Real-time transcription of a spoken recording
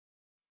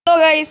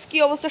Guys কি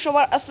অবস্থা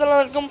সবার আসসালামু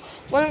আলাইকুম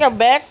welcome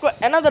back to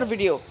another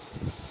video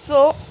so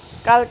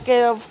কালকে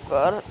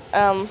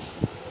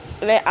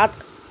মানে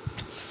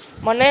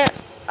মানে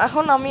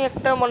এখন আমি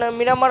একটা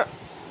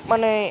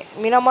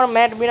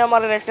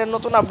মিরামারের একটা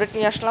নতুন আপডেট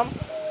নিয়ে আসলাম।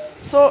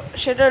 সো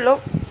সেটা হলো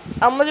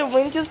আমরা যে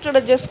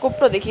উইনচেস্টারের যে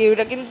স্কোপটা দেখি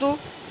এটা কিন্তু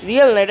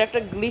রিয়েল না, এটা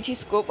একটা গ্লিচি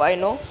স্কোপ আই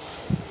নো,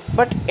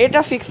 বাট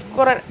এটা ফিক্স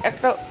করার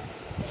একটা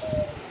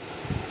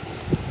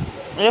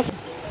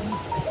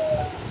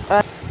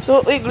তো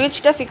ওই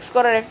গ্লিচটা ফিক্স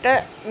করার একটা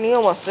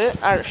নিয়ম আছে,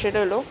 আর সেটা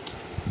হলো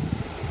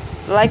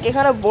লাইক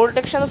এখানে বোল্ট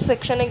অ্যাকশন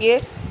সেকশনে গিয়ে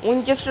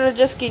উইনচেস্টারের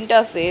যে স্কিনটা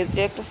আছে,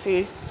 যে একটা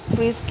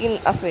ফ্রি স্কিন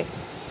আছে,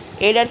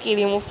 এটা আর কি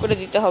রিমুভ করে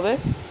দিতে হবে।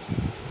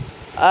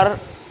 আর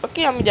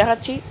ওকে আমি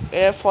দেখাচ্ছি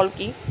এর ফল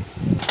কি।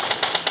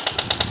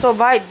 সো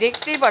ভাই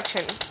দেখতেই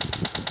পাচ্ছেন,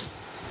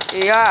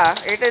 ইয়া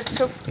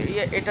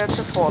এটা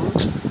হচ্ছে ফল।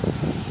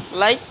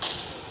 লাইক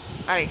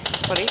আরে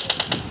সরি,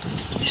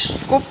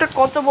 স্কোপটা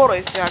কত বড়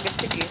হয়েছে আগের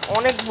থেকে,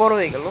 অনেক বড়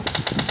হয়ে গেল।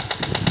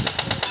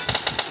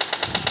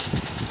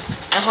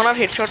 এখন আর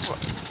হেডশট,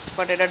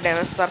 বাট এটা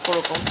ড্যামেজ তার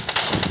কোনো কম,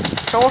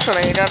 সমস্যা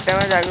নেই, এটার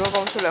ড্যামেজ আগেও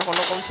কম ছিল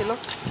এখনও কম ছিল,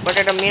 বাট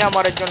এটা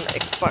মিরামারের জন্য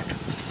এক্সপার্ট।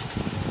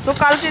 সো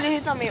কালকে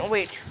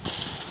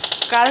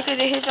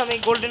যেহেতু আমি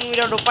গোল্ডেন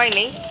মিরাডো পাই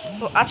নেই,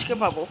 সো আজকে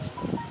পাবো।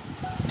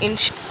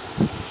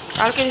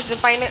 কালকে যেহেতু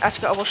পাই নাই,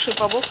 আজকে অবশ্যই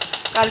পাবো,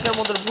 কালকের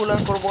মতো ভুল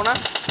আর করবো না।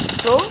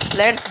 So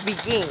let's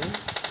begin.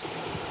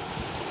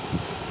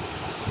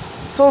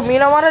 সো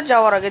মিরামারে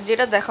যাওয়ার আগে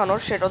যেটা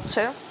দেখানোর সেটা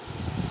হচ্ছে,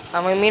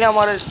 আমি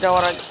মিরামারে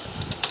যাওয়ার আগে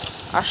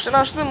আসতে না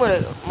আসতে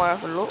মারা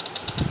ফেললো।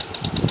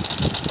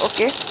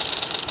 ওকে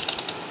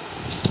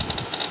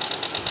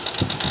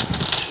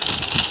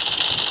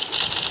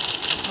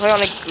ভাই,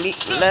 অনেক গ্লিচ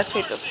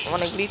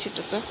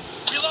হইতেছে,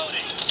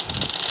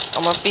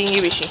 আমার পিঙ্গি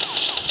বেশি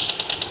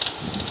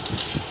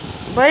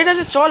ভাই। এটা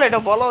যে চল এটা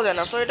বলাও যায়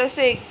না, তো এটা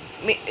হচ্ছে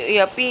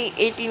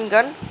P18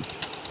 গান,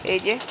 এই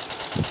যে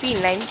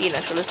P19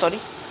 আসলে সরি,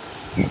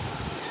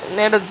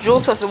 এটা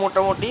জোস আছে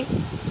মোটামুটি।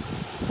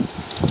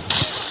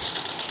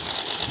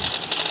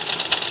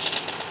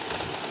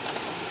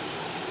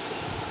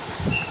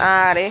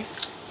 আরে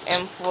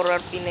M4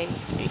 আর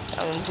P90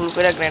 আমি ভুল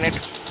করে গ্রেনেড,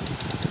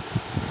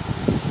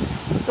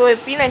 তো এই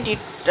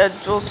P90টা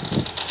জোস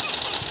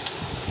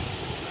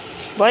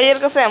ভাই। এর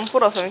কাছে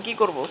M4 আছে, আমি কি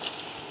করব?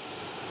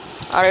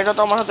 আর এটা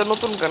তো আমার হাতে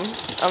নতুন গান,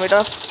 আমি এটা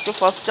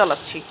ফার্স্ট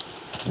চালাচ্ছি।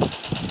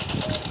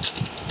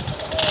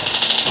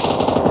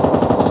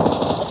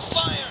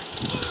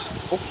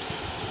 উপস,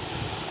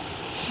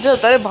 যে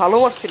তারে ভালো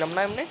মারছিলাম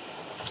না এমনি।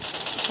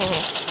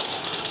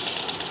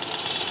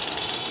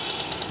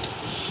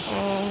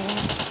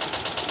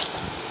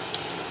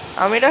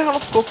 আমি এটা এখন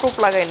স্কোপ টোপ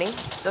লাগাইনি,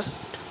 জাস্ট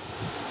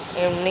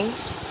এমনি।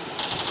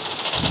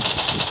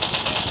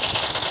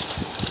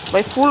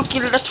 ভাই ফুল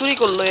কিলটা চুরি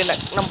করলো এ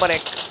নাম্বার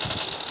 1।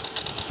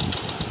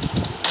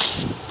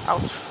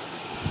 আউট,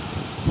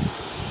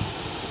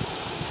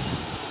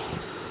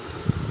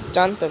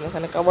 জানতাম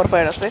এখানে কভার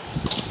ফায়ার আছে,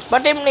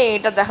 বাট এমনি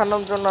এটা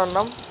দেখানোর জন্য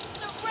আনলাম।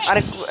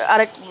 আরেক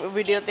আরেক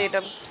ভিডিওতে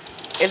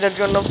এটার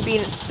জন্য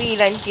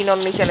P19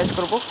 অনলি চ্যালেঞ্জ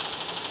করবো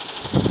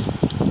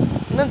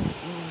না।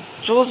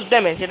 জোস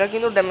ড্যামেজ, এটা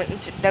কিন্তু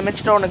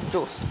ড্যামেজটা অনেক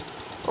জোস।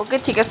 ওকে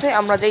ঠিক আছে,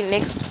 আমরা যাই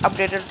নেক্সট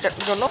আপডেটের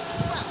জন্য।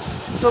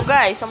 সো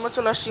গাইস আমরা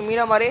চলে আসছি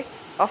মিরামারে।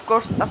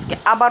 অফকোর্স আজকে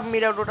আবার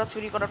মিরাডোটা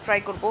চুরি করার ট্রাই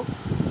করব।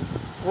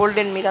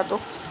 গোল্ডেন মিরাদো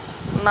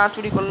না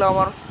চুরি করলে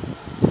আমার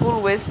ফুল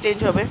ওয়েস্টেজ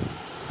হবে।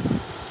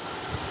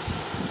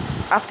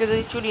 আজকে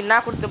যদি চুরি না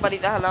করতে পারি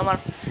তাহলে আমার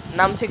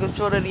নাম থেকে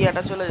চোরের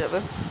ইয়াটা চলে যাবে,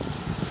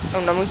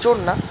 আমি চোর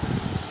না।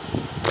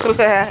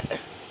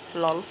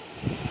 লল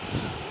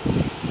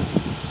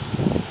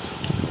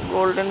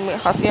গোল্ডেন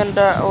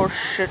হাসিয়ানটা, ও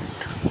শিট,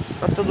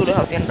 কত দূরে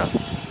হাসিয়ানটা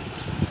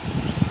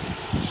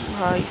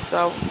ভাই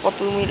সাব, কত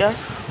মিটার?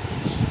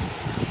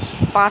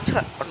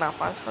 5,000 না,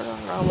 5,000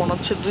 না, মনে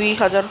হচ্ছে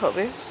 2,000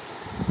 হবে।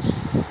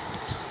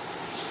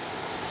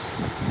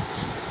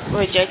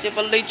 ওই যাইতে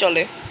পারলেই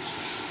চলে,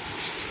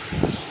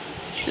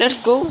 লেটস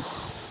গো।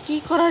 কি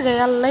করা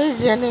যায় আল্লাহ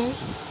জানে।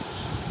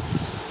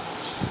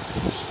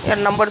 এর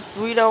নাম্বার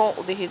 2টাও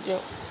দেখি যে,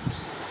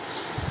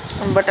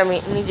 বাট আমি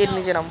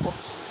নিজে নামবো।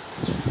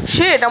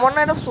 শেট, আমার না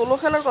এটা সোলো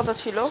খেলার কথা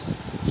ছিল।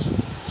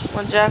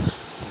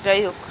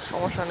 যাই হোক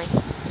সমস্যা নেই,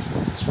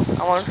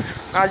 আমার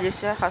কাজ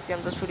এসে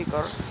হাসিয়ান্দা চুরি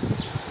কর।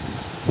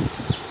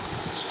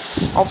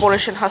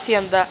 Operation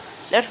হাসিয়ান্দা,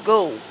 let's go.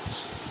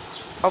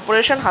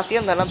 অপারেশন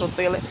হাসিয়ান্দা না,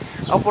 ধরতে গেলে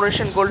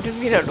অপারেশন গোল্ডেন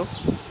মিরাডো,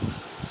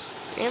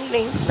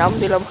 এমনি নাম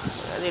দিলাম,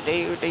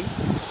 ওইটাই।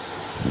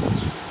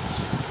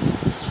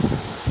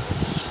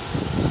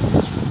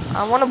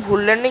 আমার মনে ভুল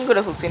ল্যান্ডিং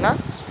করে ফেলছি না,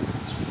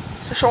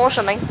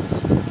 সমস্যা নাই।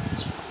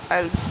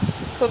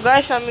 তো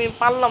গাইস আমি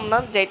পারলাম না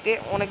যাইতে,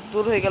 অনেক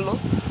দূর হয়ে গেল।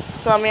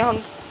 তো আমি এখন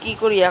কি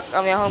করি,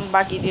 আমি এখন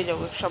বাকি দিয়ে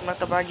যাবো, সামনে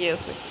একটা বাকি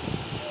আছে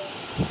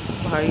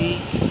ভাই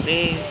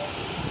রে।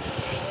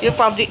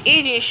 পাবজি এই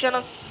জিনিসটা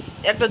না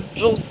একটা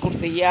জোস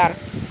করছে ইয়ার,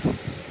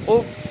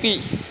 ওপি।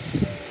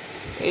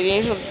 এই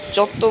জিনিস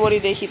যতবারই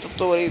দেখি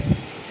ততবারই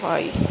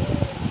ভাই।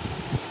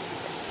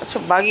 আচ্ছা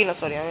বাকি না,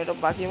 সরি আমি এটা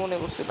বাকি মনে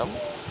করছিলাম।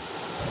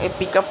 এই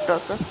পিক আপটা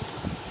আছে।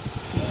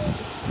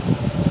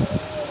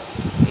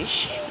 ইস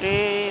রে,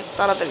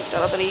 তাড়াতাড়ি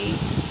তাড়াতাড়ি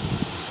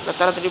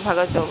তাড়াতাড়ি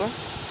ভাগাতে হবে।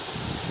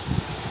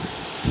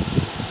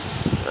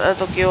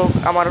 তো কেউ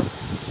আমার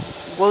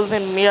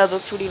গোল্ডেন মিরাদো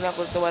চুরি না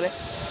করতে পারে,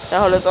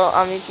 তাহলে তো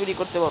আমি চুরি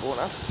করতে পারবো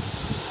না।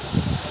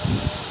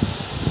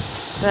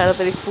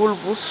 তাড়াতাড়ি ফুল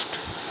বুস্ট।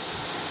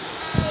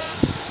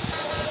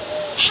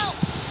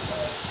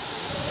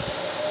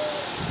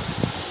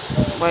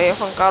 ভাই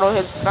এখন কারো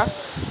হেল্প না,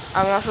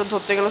 আমি আসলে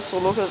ধরতে গেলে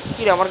সোলো হেল্প।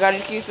 কি রে, আমার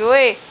গাড়ির কি হয়েছে?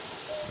 ওই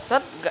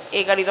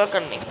এই গাড়ি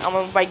দরকার নেই,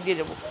 আমার বাইক দিয়ে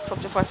যাবো,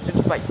 সবচেয়ে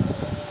ফার্স্টেস্ট বাইক।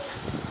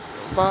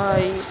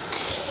 বাইক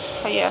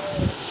ভাইয়া,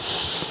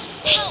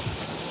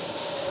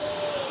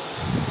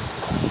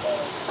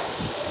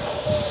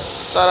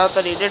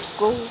 তাড়াতাড়ি let's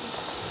go,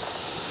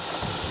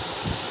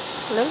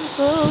 let's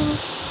go.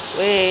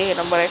 A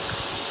number 1,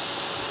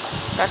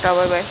 tata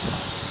bye bye.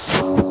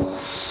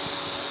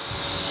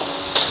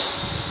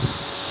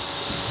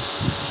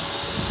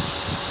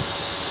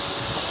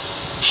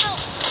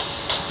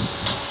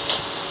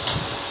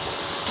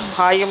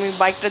 ভাই আমি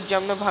বাইকটার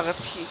জামনে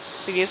ভাগাচ্ছি,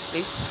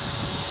 সিরিয়াসলি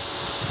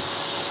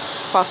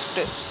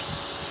ফাস্টেস্ট।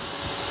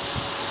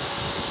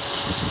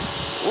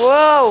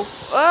 ওয়াও,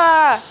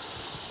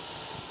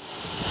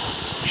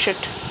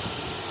 শিট,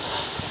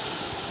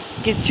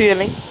 কিচ্ছু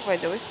নেই বাই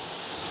দ্য ওয়ে।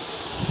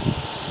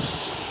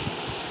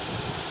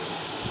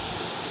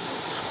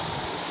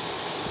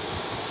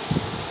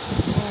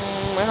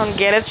 এখন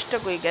গ্যারেজটা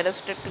কই?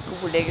 গ্যারেজটা একটু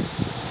ভুলে গেছি।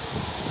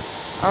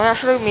 আমি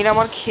আসলে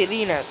মিরামার খেলি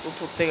না তো,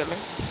 ধরতে গেলে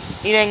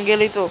এর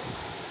অ্যাঙ্গেলই তো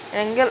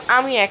অ্যাঙ্গেল।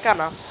 আমি একা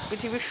না,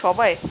 পৃথিবীর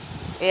সবাই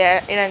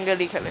এর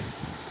অ্যাঙ্গেলই খেলে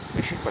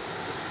বেশিরভাগ।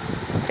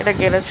 এটা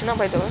গ্যারেজ না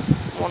ভাই, তবে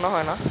মনে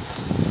হয় না।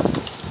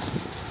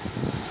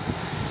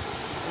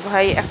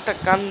 ভাই একটা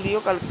গান দিও,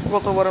 কাল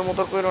গতবারের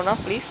মতো করো না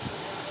প্লিজ।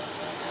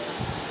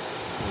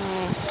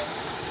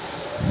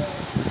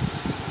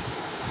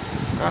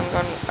 গান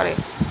গান, আরে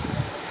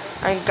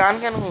আমি গান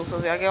কেন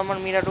বলতেছি? আগে আমার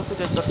মিরাডো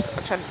খুঁজে দরকার।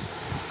 আচ্ছা,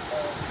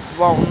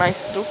 ওয়াও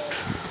নাইস লুট,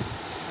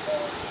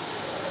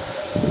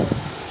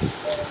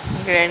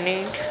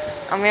 গ্রেনেড।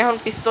 আমি এখন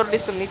পিস্তল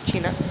টিস্তল নিচ্ছি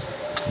না,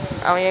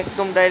 আমি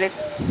একদম ডাইরেক্ট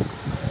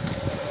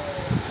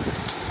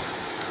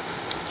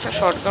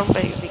শর্টগান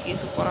পেয়ে গেছি,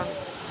 কিছু করার।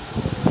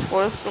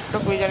 ফরেস্ট লোকটা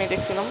কই জানি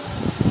দেখছিলাম,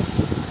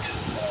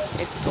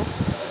 এই তো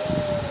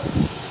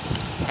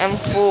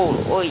M4।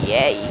 ও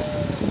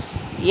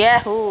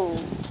ইয়াহু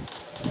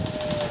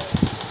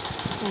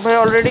ভাই,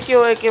 অলরেডি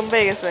কেউ একেম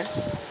পেয়ে গেছে।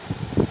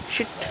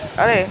 শিট,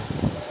 আরে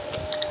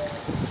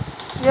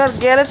ইয়ার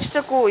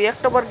গ্যারেজটা কই?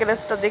 একটা বার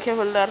গ্যারেজটা দেখে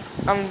ফেললে আর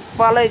আমি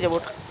পালাই যাবো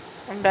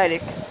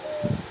ডাইরেক্ট।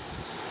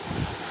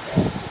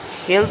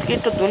 হেলথ কিট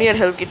তো দুনিয়ার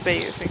হেলথ কিট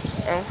পেয়ে গেছি।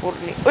 M4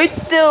 নি ওই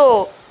তো,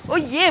 ও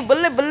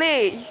বললে বললে,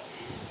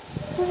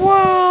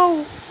 ওয়াও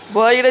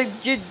ভাই এটা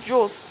যে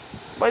জোস।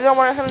 ভাই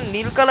আমার এখানে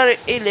নীল কালারের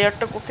এই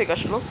লেয়ারটা কোথেকে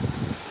আসলো?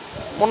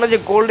 মনে হয় যে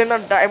গোল্ডেন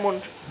আর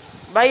ডায়মন্ড।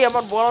 ভাই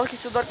আমার বলার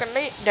কিছু দরকার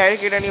নেই,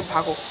 ডাইরেক্ট এটা নিয়ে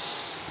ভাগো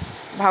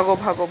ভাগো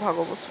ভাগো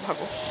ভাগো, বস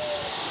ভাগো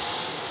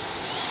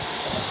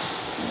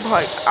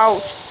ভাই।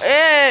 আউট,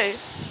 এ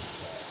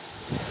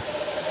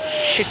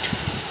শিট,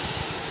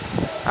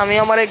 আমি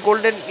আমার এই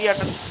গোল্ডেন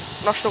ইয়াটা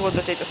নষ্ট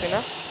করতে চাইতেছি না।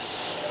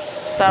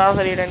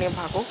 তাড়াতাড়ি এটা নিয়ে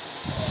ভাগো,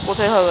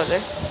 কোথায় ভাগা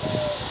যায়?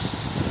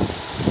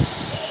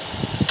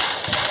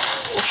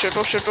 ও শিট,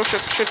 ও শিট, ও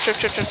sheet, shit shit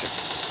shit shit.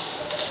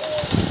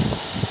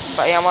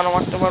 ভাই আমার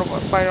মারতে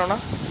পারো না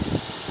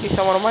প্লিজ,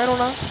 আমার মারো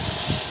না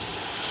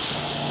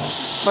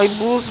ভাই,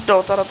 বুস্ট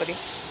দাও তাড়াতাড়ি।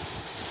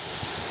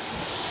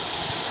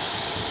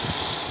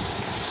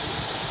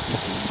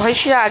 ভাই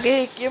সে আগে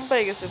কেম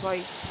পাই গেছে ভাই,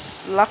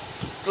 লাক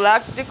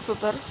লাক দেখছো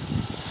তার?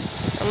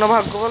 আমরা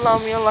ভাগ্য বললো,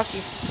 আমিও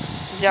লাকি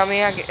যে আমি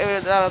আগে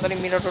তাড়াতাড়ি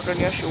মিরাটোটা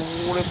নিয়ে আসি।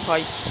 ওরে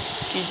ভাই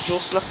কি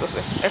জোস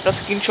লাগতেছে, একটা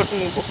স্ক্রিনশট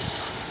নিব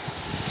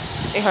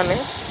এখানে।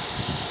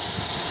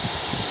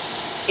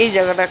 এই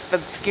জায়গাটা একটা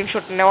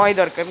স্ক্রিনশট নেওয়াই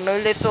দরকার,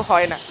 নইলে তো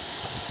হয় না।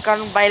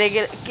 কারণ বাইরে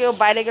গেলে কেউ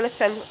বাইরে গেলে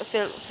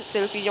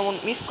সেলফি যেমন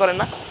মিস করে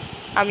না,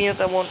 আমিও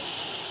তেমন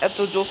এত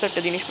জোস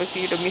একটা জিনিস পেয়েছি,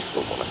 এটা মিস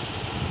করবো না।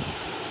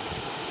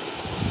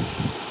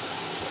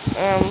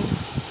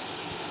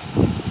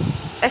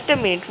 একটা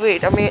মিনিট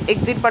ওয়েট, আমি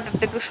এক্সিট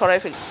বাটনটা একটু সরাই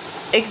ফেলি।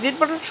 এক্সিট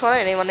বাটন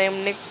সরাই নেই, মানে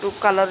এমনি একটু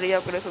কালার ইয়া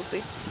করে ফেলছি।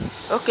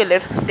 Okay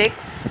let's take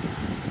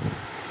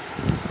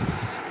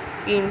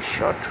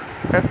screenshot.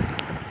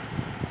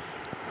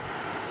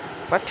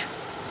 But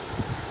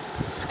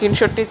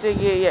স্ক্রিনশটটিতে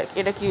গিয়ে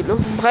এটা কি হলো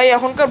ভাই?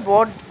 এখনকার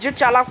বট যে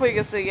চালাক হয়ে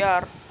গেছে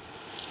ইয়ার,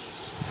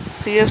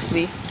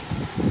 সিরিয়াসলি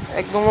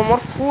একদম আমার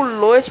ফুল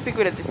লো এইচপি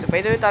করে দিচ্ছে। বাই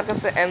দ্য ওয়ে তার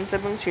কাছে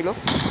M7 ছিল,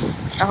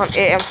 এখন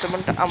এই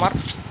M7টা আমার।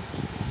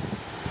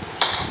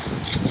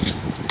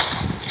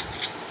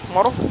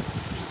 মরো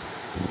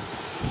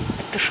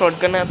একটা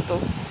শর্টগানে এত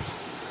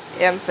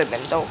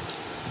M7 দাও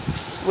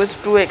উইথ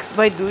 2x।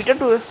 ভাই দুইটা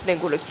 2x নেই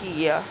গুলো কি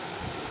ইয়া,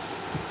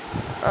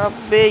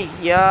 আবে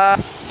ইয়া।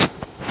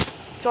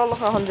 চলো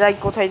এখন যাই,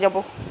 কোথায় যাব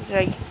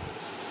যাই।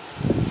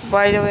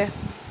 বাই দ্য ওয়ে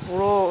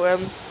পুরো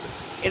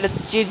এটা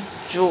যে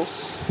জোস।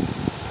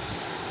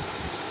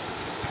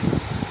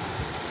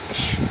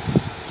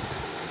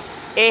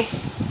 এ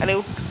আরে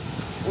উঠ,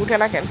 উঠে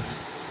না কেন?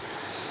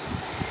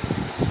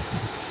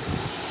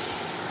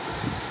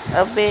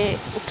 আবে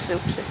উঠছে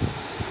উঠছে।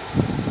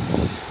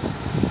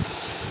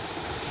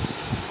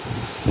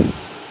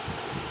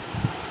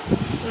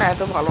 না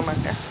এত ভালো না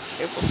এটা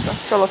এই পোস্টটা।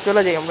 চলো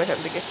চলে যাই আমরা এখান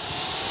থেকে।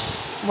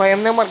 ভাই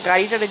এমনি আমার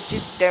গাড়িটার যে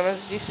ড্যামেজ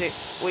দিছে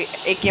ওই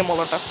একে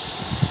মলাটা।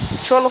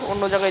 চলো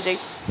অন্য জায়গায় যাই।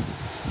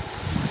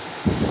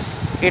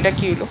 এটা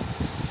কি হলো?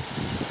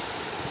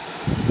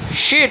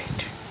 শিট,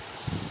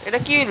 এটা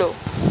কি হলো?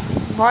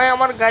 ভাই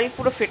আমার গাড়ি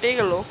পুরো ফেটে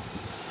গেল।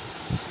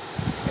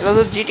 এটা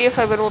তো GTA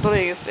 5 এর মতো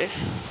হয়ে গেছে।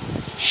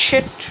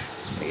 শিট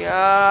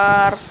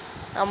ইয়ার,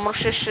 আমার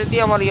শেষে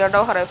দিয়ে আমার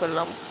ইয়াটাও হারাই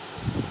ফেললাম।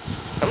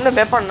 এমনি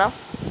ব্যাপার না।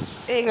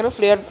 এখানে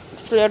ফ্লেয়ার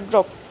ফ্লেয়ার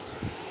ড্রপ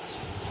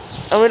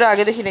আমি এটা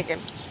আগে দেখিনি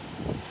কেন?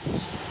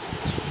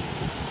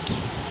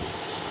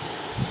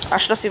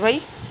 আসতাছি ভাই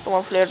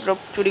তোমার ফ্লেয়ার ড্রপ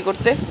চুরি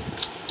করতে।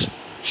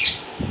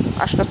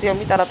 আসতাছি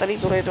আমি তাড়াতাড়ি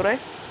দৌড়ায় দৌড়ায়।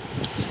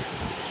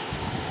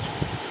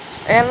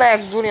 না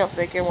একজনই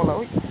আছে কে বলা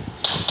ওই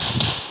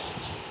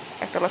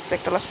একটা লাগছে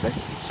একটা লাগছে।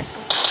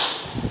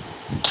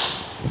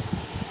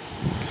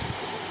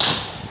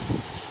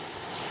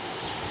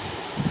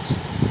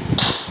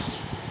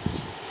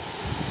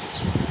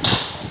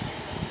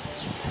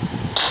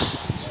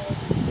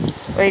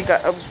 ওই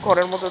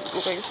ঘরের মধ্যে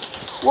লুকাই গেছে।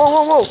 ও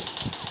ও ও,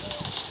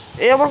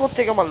 এ আবার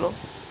কোত্থেকে মারলো?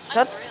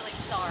 ধ্যাৎ,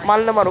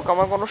 মারলে মারুক,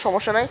 আমার কোনো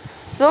সমস্যা নাই।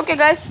 তো ওকে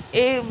গাইস,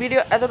 এই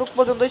ভিডিও এতটুকু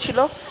পর্যন্তই ছিল।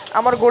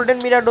 আমার গোল্ডেন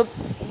মিরাডো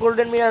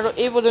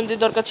এই পর্যন্তই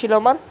দরকার ছিল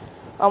আমার।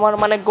 আমার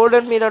মানে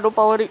গোল্ডেন মিরাডো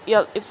পাওয়ার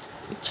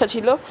ইচ্ছা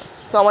ছিল।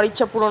 তো আমার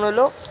ইচ্ছা পূরণ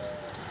হলো।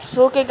 So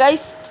okay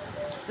guys,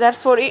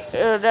 that's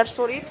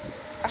for it.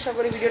 আশা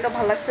করি ভিডিওটা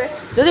ভালো লাগছে।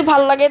 যদি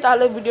ভালো লাগে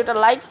তাহলে ভিডিওটা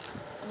লাইক,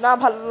 না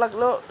ভালো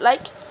লাগলো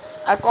লাইক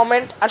আর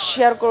কমেন্ট আর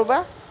শেয়ার করবা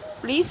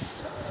please.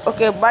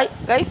 Okay bye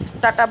guys,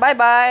 tata bye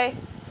bye.